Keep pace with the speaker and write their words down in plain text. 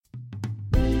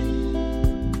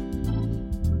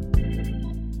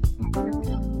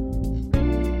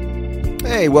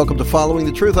Hey, welcome to Following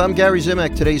the Truth. I'm Gary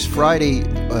Zimak. Today's Friday,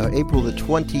 April the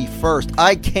 21st.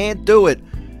 I can't do it.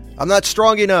 I'm not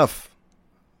strong enough.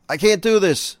 I can't do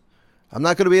this. I'm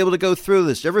not going to be able to go through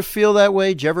this. Do you ever feel that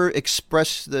way? Do you ever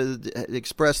express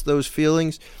those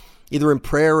feelings, either in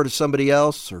prayer or to somebody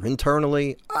else or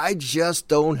internally? I just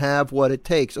don't have what it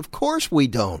takes. Of course we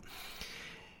don't.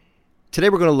 Today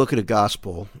we're going to look at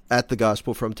the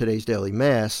gospel from today's daily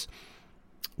mass,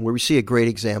 where we see a great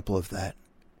example of that.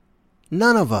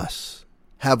 None of us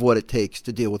have what it takes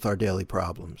to deal with our daily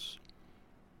problems.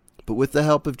 But with the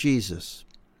help of Jesus,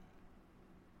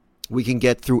 we can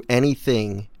get through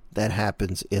anything that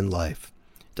happens in life.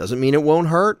 Doesn't mean it won't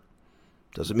hurt.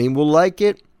 Doesn't mean we'll like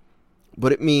it.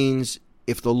 But it means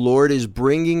if the Lord is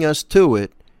bringing us to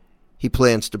it, He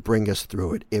plans to bring us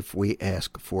through it if we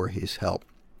ask for His help.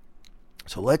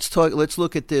 So let's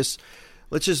look at this.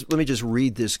 Let me just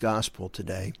read this gospel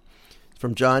today.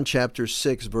 From John chapter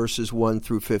 6, verses 1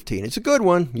 through 15. It's a good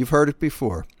one. You've heard it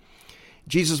before.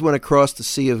 Jesus went across the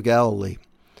Sea of Galilee.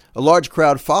 A large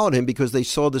crowd followed him because they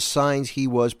saw the signs he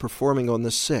was performing on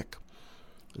the sick.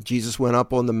 Jesus went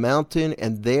up on the mountain,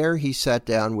 and there he sat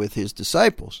down with his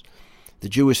disciples. The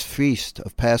Jewish feast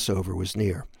of Passover was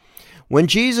near. When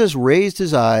Jesus raised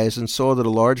his eyes and saw that a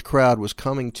large crowd was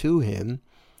coming to him,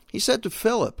 he said to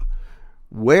Philip,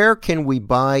 "Where can we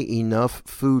buy enough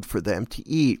food for them to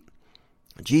eat?"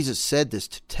 Jesus said this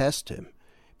to test him,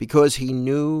 because he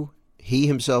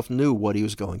himself knew what he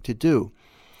was going to do.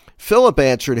 Philip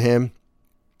answered him,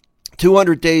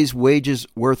 200 days' wages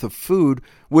worth of food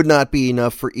would not be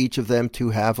enough for each of them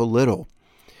to have a little.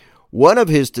 One of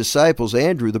his disciples,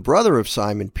 Andrew, the brother of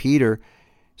Simon Peter,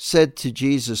 said to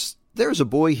Jesus, "There's a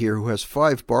boy here who has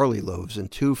 5 barley loaves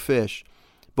and 2 fish,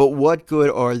 but what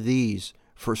good are these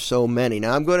for so many?"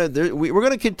 Now we're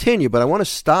going to continue, but I want to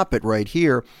stop it right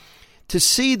here to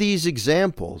see these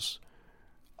examples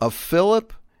of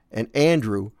Philip and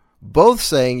Andrew both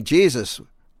saying, "Jesus,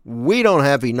 we don't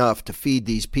have enough to feed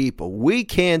these people. We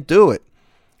can't do it.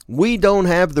 We don't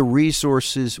have the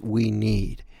resources we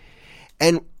need."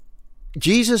 And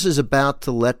Jesus is about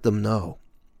to let them know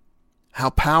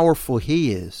how powerful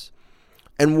He is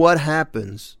and what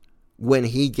happens when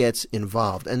He gets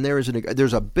involved. And there's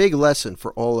a big lesson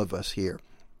for all of us here.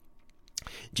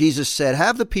 Jesus said,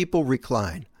 "Have the people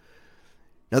recline."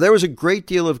 Now there was a great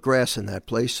deal of grass in that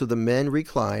place, so the men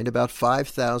reclined, about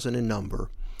 5,000 in number.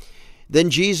 Then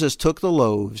Jesus took the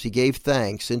loaves, He gave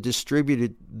thanks, and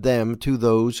distributed them to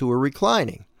those who were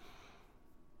reclining,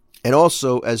 and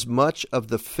also as much of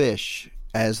the fish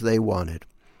as they wanted.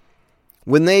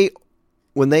 When they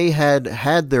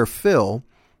had their fill,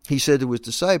 He said to His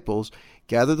disciples,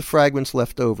 "Gather the fragments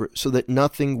left over, so that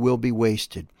nothing will be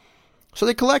wasted." So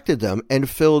they collected them and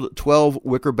filled 12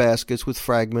 wicker baskets with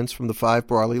fragments from the 5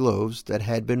 barley loaves that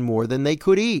had been more than they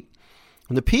could eat.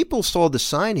 When the people saw the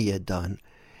sign He had done,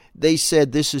 they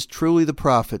said, "This is truly the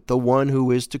prophet, the one who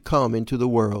is to come into the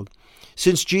world."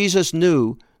 Since Jesus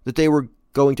knew that they were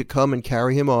going to come and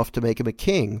carry Him off to make Him a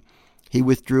king, He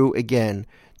withdrew again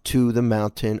to the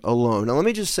mountain alone. Now let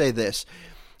me just say this.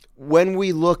 When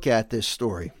we look at this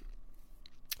story,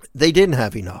 they didn't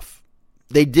have enough.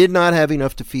 They did not have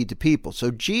enough to feed the people.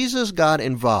 So Jesus got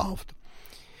involved.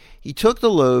 He took the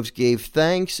loaves, gave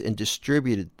thanks, and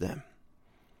distributed them.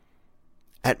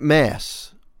 At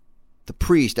Mass, the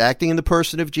priest, acting in the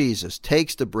person of Jesus,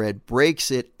 takes the bread,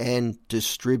 breaks it, and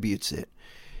distributes it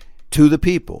to the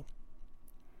people.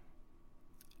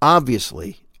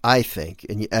 Obviously, I think,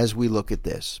 and as we look at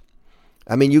this,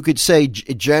 you could say,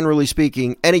 generally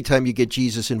speaking, anytime you get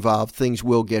Jesus involved, things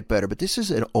will get better. But this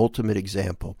is an ultimate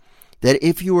example that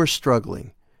if you are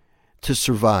struggling to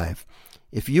survive,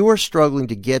 if you are struggling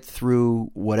to get through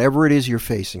whatever it is you're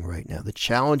facing right now, the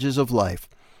challenges of life,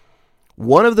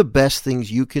 one of the best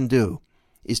things you can do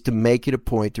is to make it a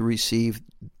point to receive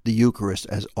the Eucharist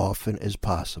as often as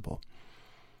possible.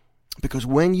 Because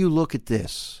when you look at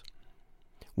this,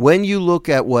 when you look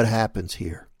at what happens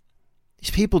here,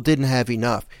 these people didn't have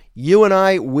enough. You and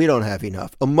I, we don't have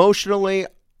enough. Emotionally,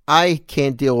 I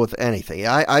can't deal with anything.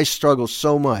 I struggle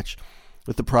so much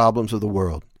with the problems of the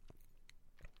world,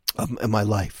 of my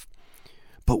life.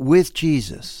 But with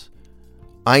Jesus,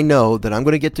 I know that I'm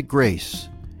going to get the grace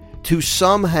to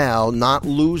somehow not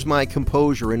lose my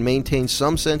composure and maintain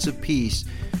some sense of peace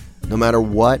no matter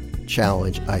what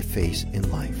challenge I face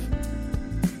in life.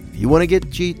 If you want to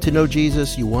get to know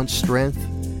Jesus, you want strength,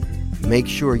 make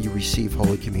sure you receive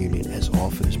Holy Communion as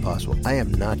often as possible. I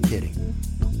am not kidding.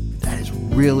 That is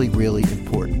really, really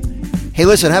important. Hey,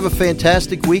 listen, have a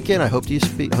fantastic weekend. I hope to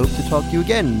talk to you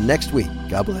again next week.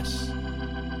 God bless.